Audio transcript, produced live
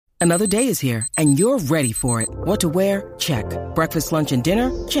Another day is here, and you're ready for it. What to wear? Check. Breakfast, lunch, and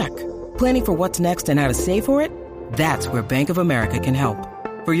dinner? Check. Planning for what's next and how to save for it? That's where Bank of America can help.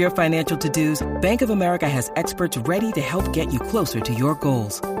 For your financial to-dos, Bank of America has experts ready to help get you closer to your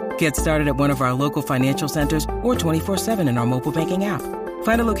goals. Get started at one of our local financial centers or 24/7 in our mobile banking app.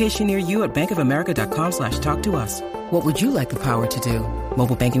 Find a location near you at bankofamerica.com/talktous. What would you like the power to do?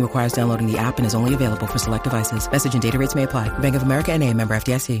 Mobile banking requires downloading the app and is only available for select devices. Message and data rates may apply. Bank of America N.A., member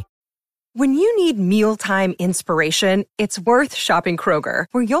FDIC. When you need mealtime inspiration, it's worth shopping Kroger,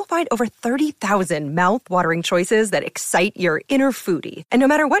 where you'll find over 30,000 mouth-watering choices that excite your inner foodie. And no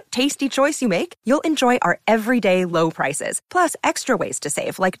matter what tasty choice you make, you'll enjoy our everyday low prices, plus extra ways to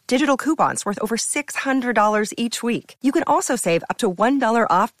save, like digital coupons worth over $600 each week. You can also save up to $1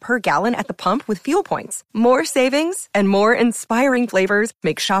 off per gallon at the pump with fuel points. More savings and more inspiring flavors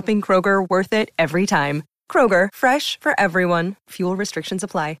make shopping Kroger worth it every time. Kroger, fresh for everyone. Fuel restrictions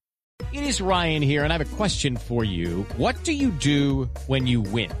apply. It is Ryan here, and I have a question for you. What do you do when you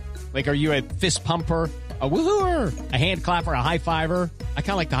win? Like, are you a fist pumper, a woo-hooer, a hand clapper, a high-fiver? I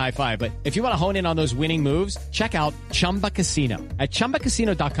kind of like the high-five, but if you want to hone in on those winning moves, check out Chumba Casino. At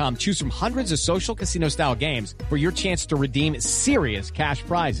ChumbaCasino.com, choose from hundreds of social casino-style games for your chance to redeem serious cash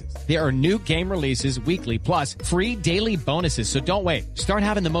prizes. There are new game releases weekly, plus free daily bonuses, so don't wait. Start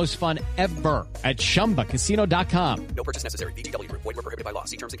having the most fun ever at ChumbaCasino.com. No purchase necessary. VGW Group. Void where prohibited by law.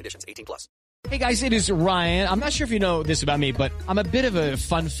 See terms and conditions. 18+. Hey guys, it is Ryan. I'm not sure if you know this about me, but I'm a bit of a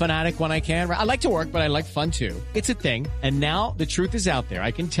fun fanatic when I can. I like to work, but I like fun too. It's a thing. And now the truth is out there.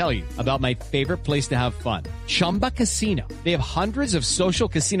 I can tell you about my favorite place to have fun. Chumba Casino. They have hundreds of social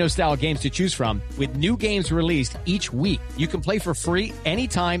casino style games to choose from with new games released each week. You can play for free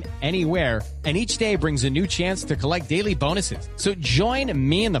anytime, anywhere. And each day brings a new chance to collect daily bonuses. So join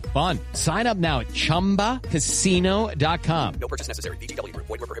me in the fun. Sign up now at ChumbaCasino.com. No purchase necessary. VGW Group.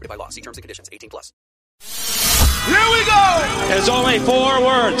 Void where prohibited by law. See terms and conditions. 18+. Here we go! There's only 4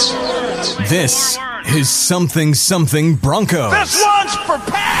 words. This is Something Something Broncos. This one's for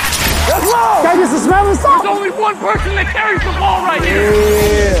Pat! Let's go! Can I get some smell and stuff? There's only one person that carries the ball right here.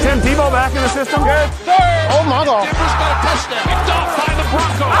 Yeah. Tim Tebow back in the system. Good third. Oh my God. Denver's got a touchdown. It's off by the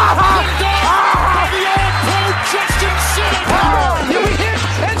Broncos. Picked off by the all-pro Justin Simmons. Here we hit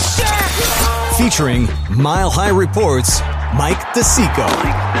and sack. Featuring Mile High Reports, Mike DeSico.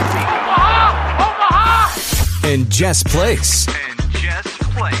 And Jess Place.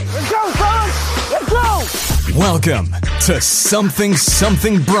 Let's go, son! Let's go! Welcome to Something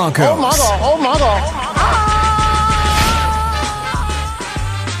Something Broncos. Oh my God! Oh my God!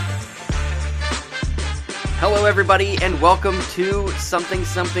 Hello, everybody, and welcome to Something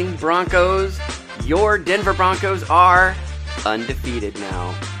Something Broncos. Your Denver Broncos are undefeated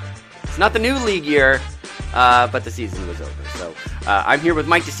now. It's not the new league year, but the season was over. So I'm here with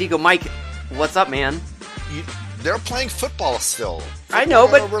Mike DeSico. Mike, what's up, man? They're playing football still. I know,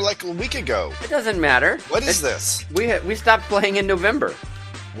 but over like a week ago. It doesn't matter. What is this? We stopped playing in November.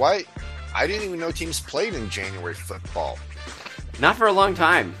 Why? I didn't even know teams played in January football. Not for a long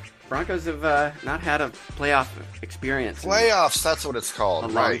time. Broncos have not had a playoff experience. Playoffs, that's what it's called. A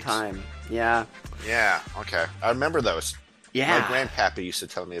long time. Yeah. Yeah, okay. I remember those. Yeah. My grandpappy used to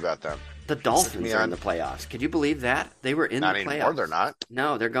tell me about them. The Dolphins are in the playoffs. Could you believe that? They were in the playoffs. Not anymore, they're not.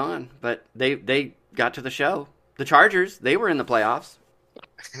 No, they're gone. But they got to the show. The Chargers, they were in the playoffs.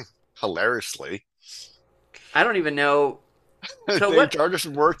 Hilariously. I don't even know. So the what? Chargers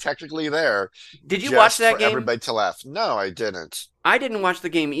were technically there. Did you watch that for game? Everybody to laugh. No, I didn't. I didn't watch the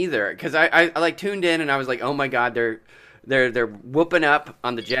game either because I like tuned in and I was like, oh my God, they're whooping up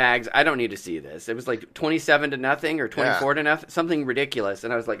on the Jags. I don't need to see this. It was like 27-0 or 24-0, something ridiculous.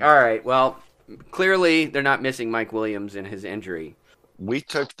 And I was like, all right, well, clearly they're not missing Mike Williams in his injury. We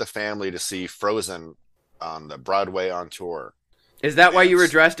took the family to see Frozen on the Broadway on tour. Is that why you were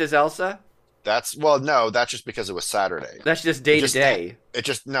dressed as Elsa? No, that's just because it was Saturday. That's just day to day.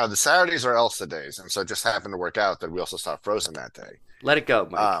 The Saturdays are Elsa days, and so it just happened to work out that we also saw Frozen that day. Let it go,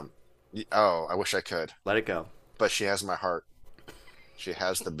 Mike. I wish I could. Let it go. But she has my heart. She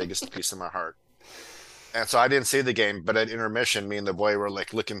has the biggest piece of my heart. And so I didn't see the game, but at intermission, me and the boy were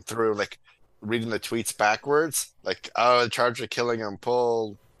like looking through, like reading the tweets backwards, like, oh, the Chargers are killing him,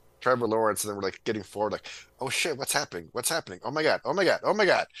 pull Trevor Lawrence, and then we're like getting forward, like, oh shit, what's happening? What's happening? Oh my God, oh my God, oh my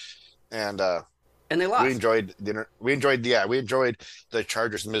God. And they lost. We enjoyed the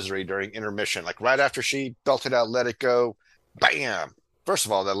Chargers' misery during intermission. Like right after she belted out "Let It Go," bam! First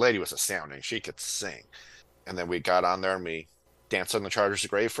of all, that lady was astounding. She could sing. And then we got on there and we danced on the Chargers'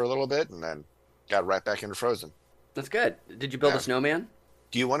 grave for a little bit, and then got right back into Frozen. That's good. Did you build a snowman?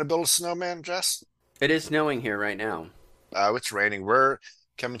 Do you want to build a snowman, Jess? It is snowing here right now. It's raining. We're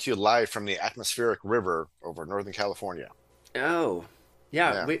coming to you live from the atmospheric river over Northern California. Oh,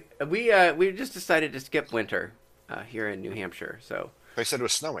 yeah. We just decided to skip winter here in New Hampshire. So They said it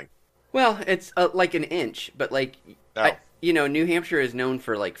was snowing. well, it's like an inch, but like Oh. New Hampshire is known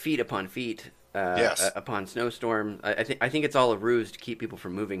for like feet upon feet. Yes. Upon snowstorm. I think it's all a ruse to keep people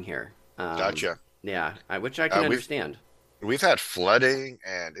from moving here. Gotcha. Yeah, which I can understand. We've had flooding,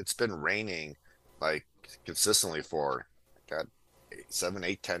 and it's been raining like consistently for God, 7,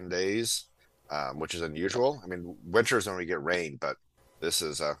 8, 10 days, which is unusual. I mean, winter is when we get rain, but this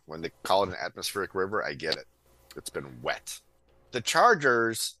is when they call it an atmospheric river. I get it. It's been wet. The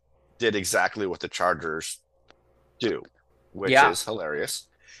Chargers did exactly what the Chargers do, which is hilarious.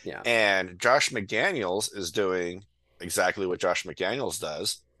 Yeah. And Josh McDaniels is doing exactly what Josh McDaniels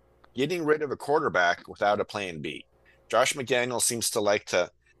does, getting rid of a quarterback without a plan B. Josh McDaniels seems to like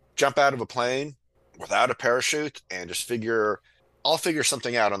to jump out of a plane without a parachute and just I'll figure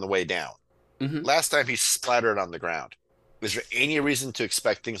something out on the way down. Mm-hmm. Last time he splattered on the ground. Is there any reason to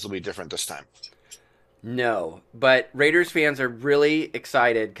expect things will be different this time? No, but Raiders fans are really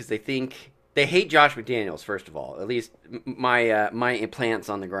excited because they hate Josh McDaniels. First of all, at least my implants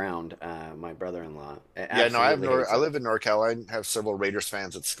on the ground, my brother-in-law. Yeah, no, I live in NorCal. I have several Raiders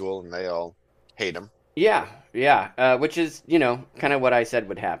fans at school, and they all hate him. Yeah, which is, kind of what I said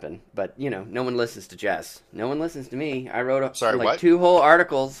would happen. But, no one listens to Jess. No one listens to me. I wrote what? 2 whole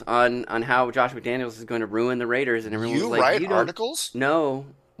articles on how Josh McDaniels is going to ruin the Raiders, and everyone was like, write you don't articles? know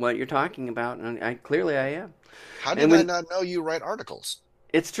what you're talking about, and clearly I am. How did I not know you write articles?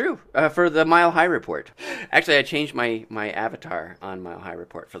 It's true, for the Mile High Report. Actually, I changed my avatar on Mile High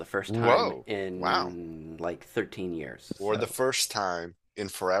Report for the first time in like 13 years. For the first time in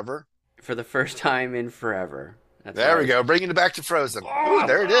forever? For the first time in forever. There we go. Bringing it back to Frozen. Ooh,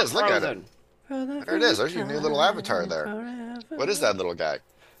 there it is. Look at it. There it is. There's your new little avatar there. What is that little guy?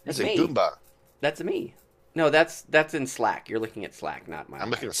 He's a Goomba. That's me. No, that's in Slack. You're looking at Slack, not mine. I'm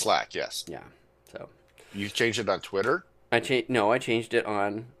looking at Slack, yes. Yeah. So you changed it on Twitter? I changed it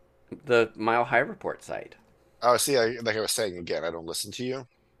on the Mile High Report site. Oh, see, like I was saying again, I don't listen to you.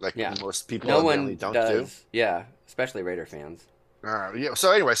 Like most people no one don't does. do. Yeah, especially Raider fans. Yeah.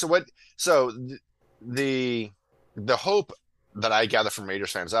 So anyway, so the hope that I gather from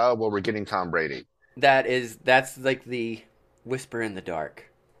Raiders fans, we're getting Tom Brady. That's like the whisper in the dark.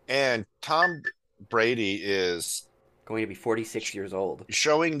 And Tom Brady is going to be 46 years old,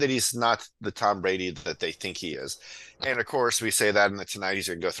 showing that he's not the Tom Brady that they think he is. And of course, we say that in the tonight he's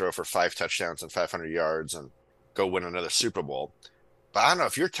going to go throw for 5 touchdowns and 500 yards and go win another Super Bowl. But I don't know,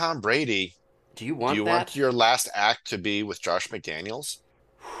 if you're Tom Brady, do you want your last act to be with Josh McDaniels?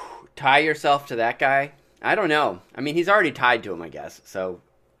 Tie yourself to that guy? I don't know. I mean, he's already tied to him, I guess. So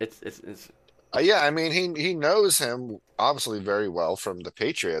it's. Yeah, I mean, he knows him obviously very well from the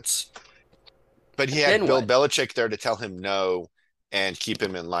Patriots, but he had Bill Belichick there to tell him no and keep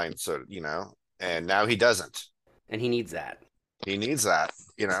him in line. So and now he doesn't. And he needs that. He needs that.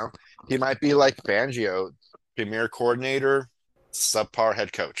 He might be like Fangio, premier coordinator, subpar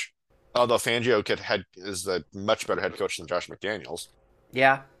head coach. Although Fangio is a much better head coach than Josh McDaniels.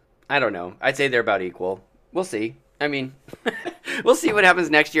 Yeah, I don't know. I'd say they're about equal. We'll see. I mean, we'll see what happens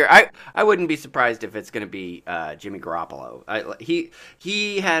next year. I wouldn't be surprised if it's going to be Jimmy Garoppolo.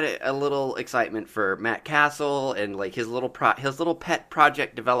 He had a little excitement for Matt Castle and like his little pet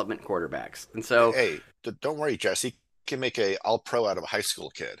project development quarterbacks. And so, hey, don't worry, Jess. He can make a all-pro out of a high school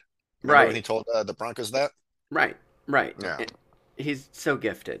kid. Remember when he told the Broncos that? Right. Yeah. He's so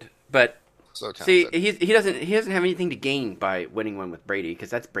gifted, but. So see, he doesn't have anything to gain by winning one with Brady because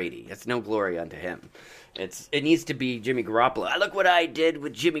that's Brady. It's no glory unto him. It needs to be Jimmy Garoppolo. Look what I did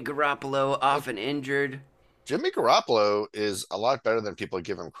with Jimmy Garoppolo, often injured. Jimmy Garoppolo is a lot better than people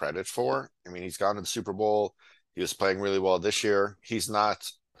give him credit for. I mean, he's gone to the Super Bowl. He was playing really well this year. He's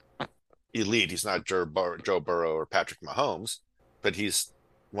not elite. He's not Joe Burrow or Patrick Mahomes, but he's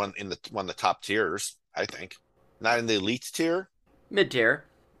one of the top tiers, I think. Not in the elite tier. Mid-tier.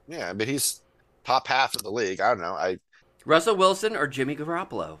 Yeah, but he's top half of the league. I don't know. Russell Wilson or Jimmy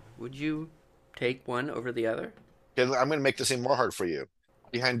Garoppolo? Would you take one over the other? I'm going to make this even more hard for you.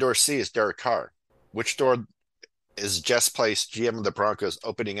 Behind door C is Derek Carr. Which door is Jess Place, GM of the Broncos,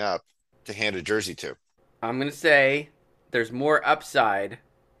 opening up to hand a jersey to? I'm going to say there's more upside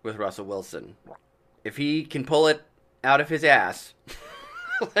with Russell Wilson. If he can pull it out of his ass,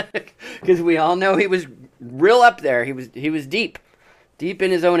 because we all know he was real up there. He was deep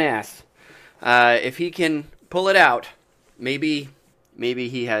in his own ass. If he can pull it out, maybe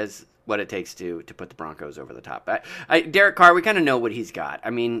he has what it takes to put the Broncos over the top. Derek Carr, we kind of know what he's got.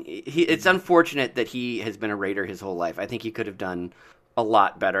 I mean, it's unfortunate that he has been a Raider his whole life. I think he could have done a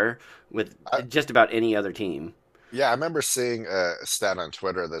lot better with just about any other team. Yeah, I remember seeing a stat on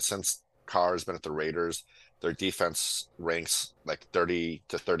Twitter that since Carr's been at the Raiders, their defense ranks like 30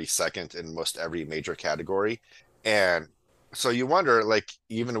 to 32nd in most every major category. And so you wonder, like,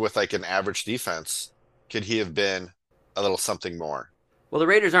 even with like an average defense, could he have been a little something more? Well, the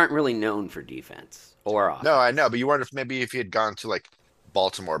Raiders aren't really known for defense or offense. No, I know, but you wonder if maybe if he had gone to like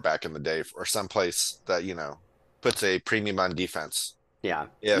Baltimore back in the day or someplace that, puts a premium on defense. Yeah.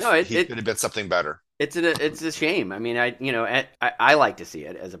 If No, he could have been something better. It's a shame. I mean, I like to see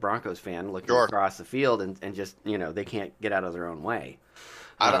it as a Broncos fan looking across the field and just, they can't get out of their own way.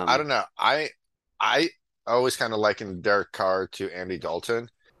 I don't know. I always kind of liken Derek Carr to Andy Dalton,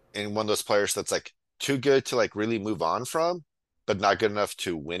 and one of those players that's like too good to like really move on from, but not good enough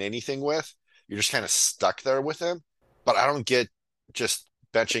to win anything with. You're just kind of stuck there with him. But I don't get just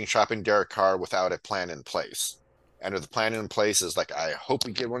benching, shopping Derek Carr without a plan in place. And if the plan in place is like, I hope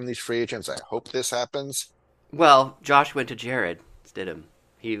we get one of these free agents, I hope this happens. Well, Josh went to Jared Stidham.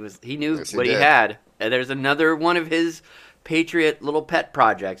 He knew what he had. And there's another one of his Patriot little pet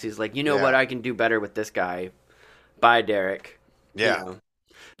projects. He's like, what, I can do better with this guy. Bye, Derek. Yeah.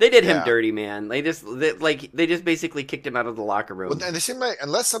 They did him dirty, man. They just basically kicked him out of the locker room. Well, and they seem like,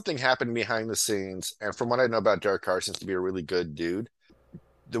 unless something happened behind the scenes, and from what I know about Derek Carr, seems to be a really good dude.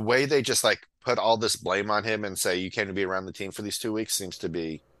 The way they just like put all this blame on him and say you can't be around the team for these 2 weeks seems to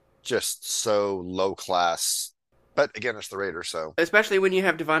be just so low class. But again, it's the Raiders, so especially when you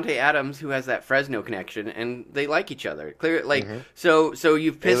have Devontae Adams who has that Fresno connection and they like each other. Clear, so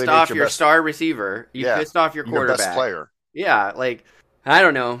you've pissed off your star receiver, pissed off your quarterback, your best player. Yeah, like I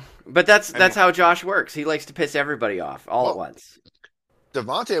don't know, but that's how Josh works. He likes to piss everybody off all at once.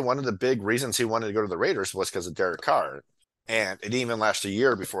 Devontae, one of the big reasons he wanted to go to the Raiders was because of Derek Carr. And it even lasted a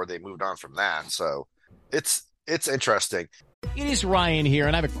year before they moved on from that. So it's interesting. It is Ryan here,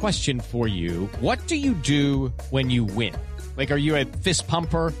 and I have a question for you. What do you do when you win? Like, are you a fist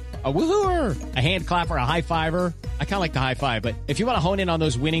pumper, a woohooer, a hand clapper, a high fiver? I kind of like the high five, but if you want to hone in on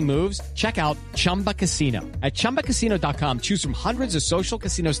those winning moves, check out Chumba Casino. At ChumbaCasino.com, choose from hundreds of social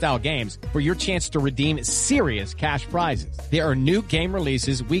casino-style games for your chance to redeem serious cash prizes. There are new game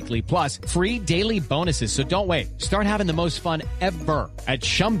releases weekly, plus free daily bonuses. So don't wait. Start having the most fun ever at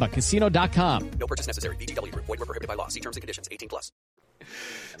ChumbaCasino.com. No purchase necessary. VGW. Void where prohibited by law. See terms and conditions. 18+.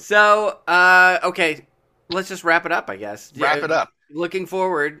 So, okay, let's just wrap it up, I guess. Wrap it up. Looking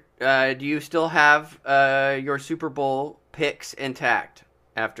forward, do you still have your Super Bowl picks intact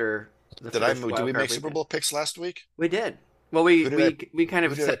after the Did we make Super Bowl picks last week? We did. Well, we kind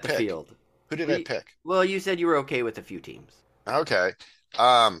of set the field. Who did I pick? Well, you said you were okay with a few teams. Okay.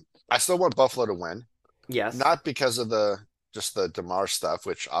 I still want Buffalo to win. Yes. Not because of the DeMar stuff,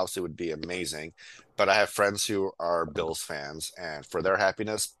 which obviously would be amazing, but I have friends who are Bills fans, and for their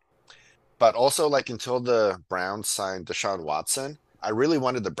happiness. But also, like, until the Browns signed Deshaun Watson, I really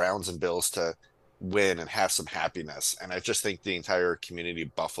wanted the Browns and Bills to win and have some happiness. And I just think the entire community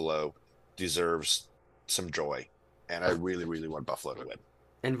of Buffalo deserves some joy. And I really, really want Buffalo to win.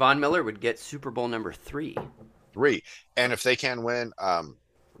 And Von Miller would get Super Bowl number 3. And if they can win,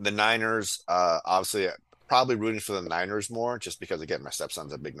 the Niners, obviously, probably rooting for the Niners more, just because, again, my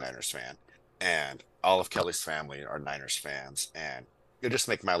stepson's a big Niners fan. And all of Kelly's family are Niners fans. And it'd just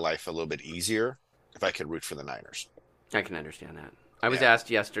make my life a little bit easier if I could root for the Niners. I can understand that. I was asked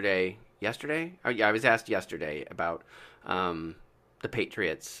yesterday? Oh, yeah, I was asked yesterday about the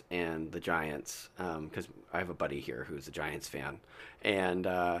Patriots and the Giants, because I have a buddy here who's a Giants fan, and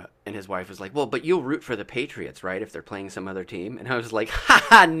his wife was like, well, but you'll root for the Patriots, right, if they're playing some other team? And I was like,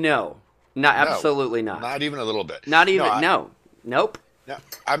 no. Absolutely not. Not even a little bit. Not even, Nope. No,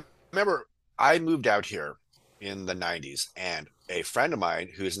 I remember I moved out here in the 90s, and a friend of mine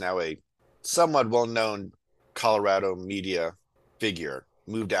who's now a somewhat well-known Colorado media figure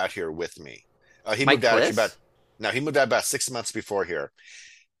moved out here with me. He moved out about 6 months before here,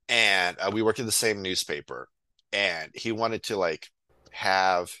 and we worked at the same newspaper, and he wanted to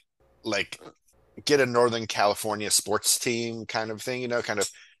get a Northern California sports team kind of thing, kind of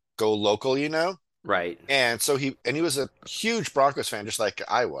go local, Right. And so he was a huge Broncos fan, just like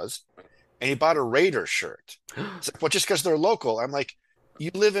I was. And he bought a Raiders shirt. It's like, well, just because they're local. I'm like,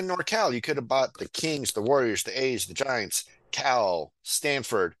 you live in NorCal. You could have bought the Kings, the Warriors, the A's, the Giants, Cal,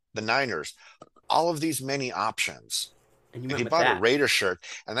 Stanford, the Niners, all of these many options. And he bought a Raiders shirt.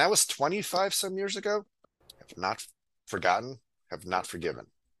 And that was 25 some years ago. Have not forgotten, have not forgiven.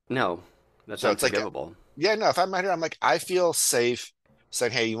 No, that's unforgivable. If I'm out here, I'm like, I feel safe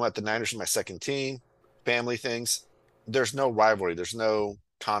saying, hey, you want the Niners as my second team, family things. There's no rivalry. There's no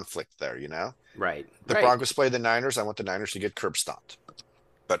conflict there, Right. The Broncos play the Niners. I want the Niners to get curb stomped.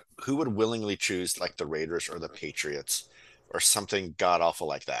 who would willingly choose like the Raiders or the Patriots or something god awful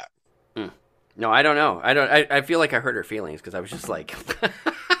like that? No, I don't know. I feel like I hurt her feelings because I was just like,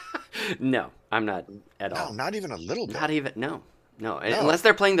 no, I'm not at all. No, not even a little bit. Not even no. Unless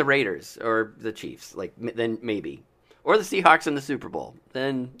they're playing the Raiders or the Chiefs, like then maybe, or the Seahawks in the Super Bowl.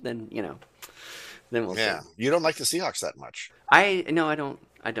 Then then we'll see. Yeah, you don't like the Seahawks that much. I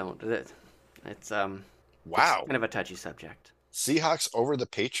don't. It's Wow, it's kind of a touchy subject. Seahawks over the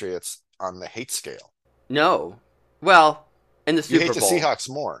Patriots on the hate scale. No, well, in the You Super hate Bowl. the Seahawks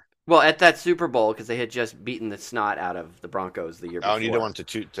more. Well, at that Super Bowl, because they had just beaten the snot out of the Broncos the year before. Oh, and you don't want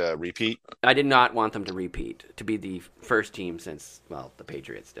to repeat? I did not want them to repeat, to be the first team since, well, the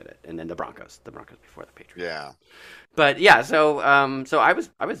Patriots did it, and then the Broncos before the Patriots. Yeah. But yeah, so I was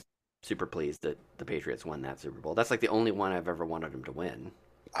super pleased that the Patriots won that Super Bowl. That's like the only one I've ever wanted them to win.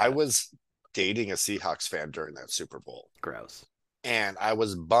 I was dating a Seahawks fan during that Super Bowl. Gross. And I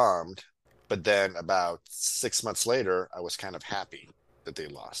was bummed, but then about 6 months later, I was kind of happy that they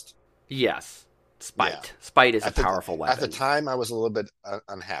lost. Yes. Spite. Yeah. Spite is a powerful weapon. At the time, I was a little bit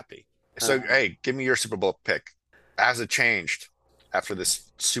unhappy. So, hey, give me your Super Bowl pick. Has it changed after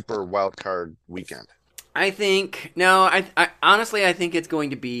this super wild card weekend? I think I honestly I think it's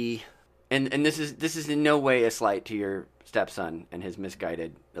going to be, and this is in no way a slight to your stepson and his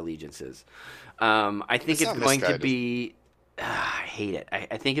misguided allegiances. I think it's going to be. I hate it.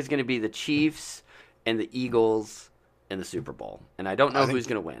 I think it's going to be the Chiefs and the Eagles in the Super Bowl, and I don't know who's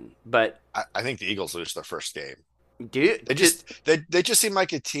going to win. But I think the Eagles lose their first game. Dude, they just seem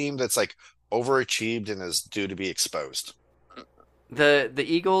like a team that's like overachieved and is due to be exposed. The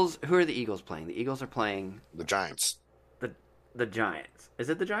Eagles. Who are the Eagles playing? The Eagles are playing the Giants. The Giants. Is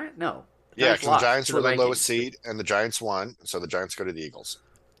it the Giants? No. Yeah, because the Giants were the lowest seed, and the Giants won, so the Giants go to the Eagles.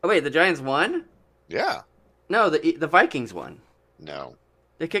 Oh wait, the Giants won? Yeah. No, the Vikings won. No.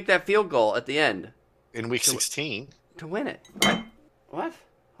 They kicked that field goal at the end in week 16 to win it. What?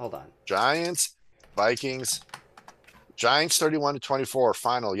 Hold on. Giants, Vikings. Giants 31-24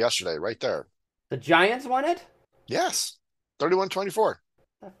 final yesterday, right there. The Giants won it? Yes. 31-24.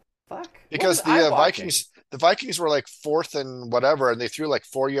 The fuck? Because the Vikings were like fourth and whatever, and they threw like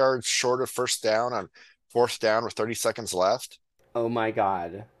 4 yards short of first down on fourth down with 30 seconds left. Oh my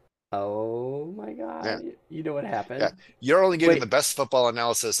god. Yeah. You know what happened? Yeah. You're only getting the best football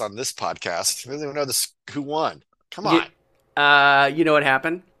analysis on this podcast. You don't even know who won. Come on. You know what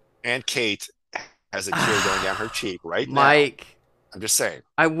happened? And Kate has a tear going down her cheek right now. Mike. I'm just saying.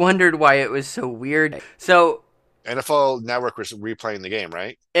 I wondered why it was so weird. So NFL Network was replaying the game,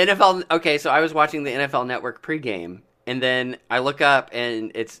 right? Okay, so I was watching the NFL Network pregame, and then I look up,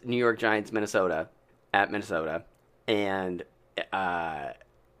 and it's New York Giants, Minnesota, at Minnesota, and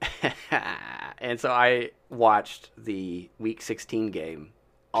and so I watched the Week 16 game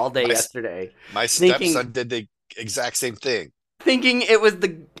all day yesterday. My stepson did the exact same thing, thinking it was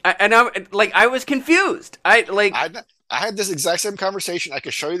I was confused. I had this exact same conversation. I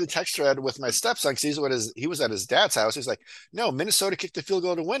could show you the text thread with my stepson because he was at his dad's house. He's like, "No, Minnesota kicked the field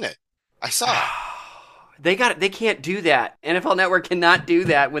goal to win it." I saw it. They can't do that. NFL Network cannot do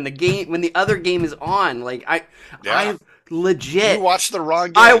that when the other game is on. I legit. You watched the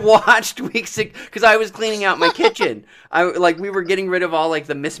wrong game. I watched Week 6 because I was cleaning out my kitchen. We were getting rid of all like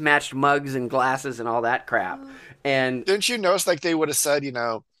the mismatched mugs and glasses and all that crap. And didn't you notice like they would have said,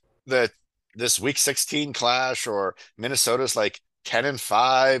 that this Week 16 clash or Minnesota's like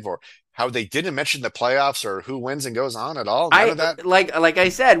 10-5 or how they didn't mention the playoffs or who wins and goes on at all? None of that? Like I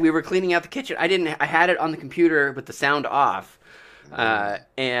said, we were cleaning out the kitchen. I had it on the computer with the sound off.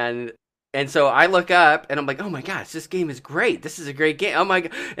 And so I look up and I'm like, oh my gosh, this game is great. This is a great game. Oh my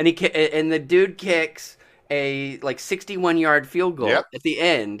god! And the dude kicks a 61-yard field goal at the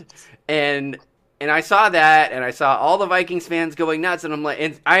end, and I saw that, and I saw all the Vikings fans going nuts, and I'm like,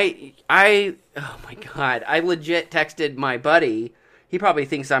 and I oh my god, I legit texted my buddy. He probably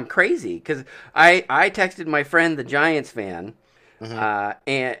thinks I'm crazy because I texted my friend, the Giants fan, and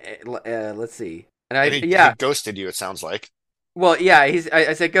let's see, and he ghosted you. It sounds like. Well, yeah,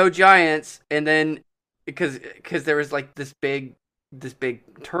 I said go Giants, and then because there was like this big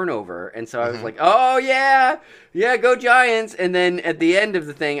turnover, and so I was like, oh yeah, go Giants, and then at the end of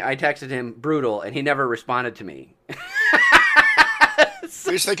the thing, I texted him brutal, and he never responded to me.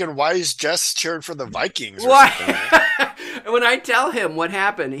 He's thinking, why is Jess cheering for the Vikings? Why? When I tell him what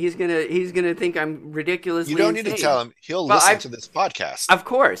happened, he's gonna think I'm ridiculously. You don't insane. need to tell him. He'll listen to this podcast. Of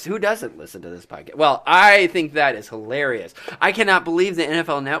course, who doesn't listen to this podcast? Well, I think that is hilarious. I cannot believe the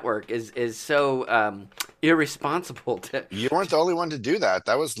NFL Network is so irresponsible. You weren't the only one to do that.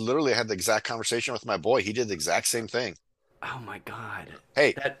 That was literally I had the exact conversation with my boy. He did the exact same thing. Oh my God.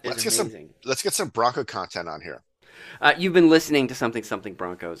 Hey, That is amazing. Let's get some Bronco content on here. You've been listening to Something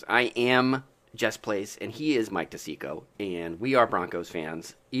Broncos. I am Jess Place, and he is Mike DeSico, and we are Broncos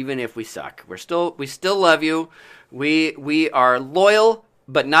fans, even if we suck. We still love you. We are loyal,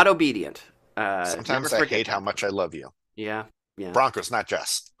 but not obedient. Sometimes I hate how much I love you. Yeah. Broncos, not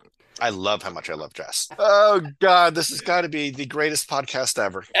Jess. I love how much I love Jess. Oh, God, this has got to be the greatest podcast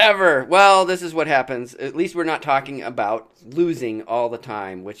ever. Ever. Well, this is what happens. At least we're not talking about losing all the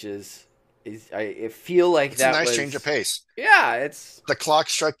time, which is I feel like it's a nice change of pace. Yeah, it's... The clock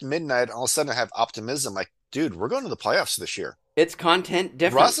struck midnight, all of a sudden I have optimism. Like, dude, we're going to the playoffs this year. It's content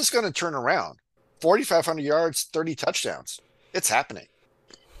different. Russ is going to turn around. 4,500 yards, 30 touchdowns. It's happening.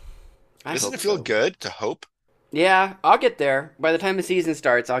 Doesn't it feel good to hope? Yeah, I'll get there. By the time the season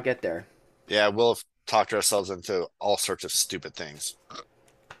starts, I'll get there. Yeah, we'll have talked ourselves into all sorts of stupid things.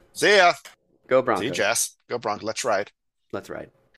 See ya. Go Broncos. See you, Jess. Go Broncos. Let's ride. Let's ride.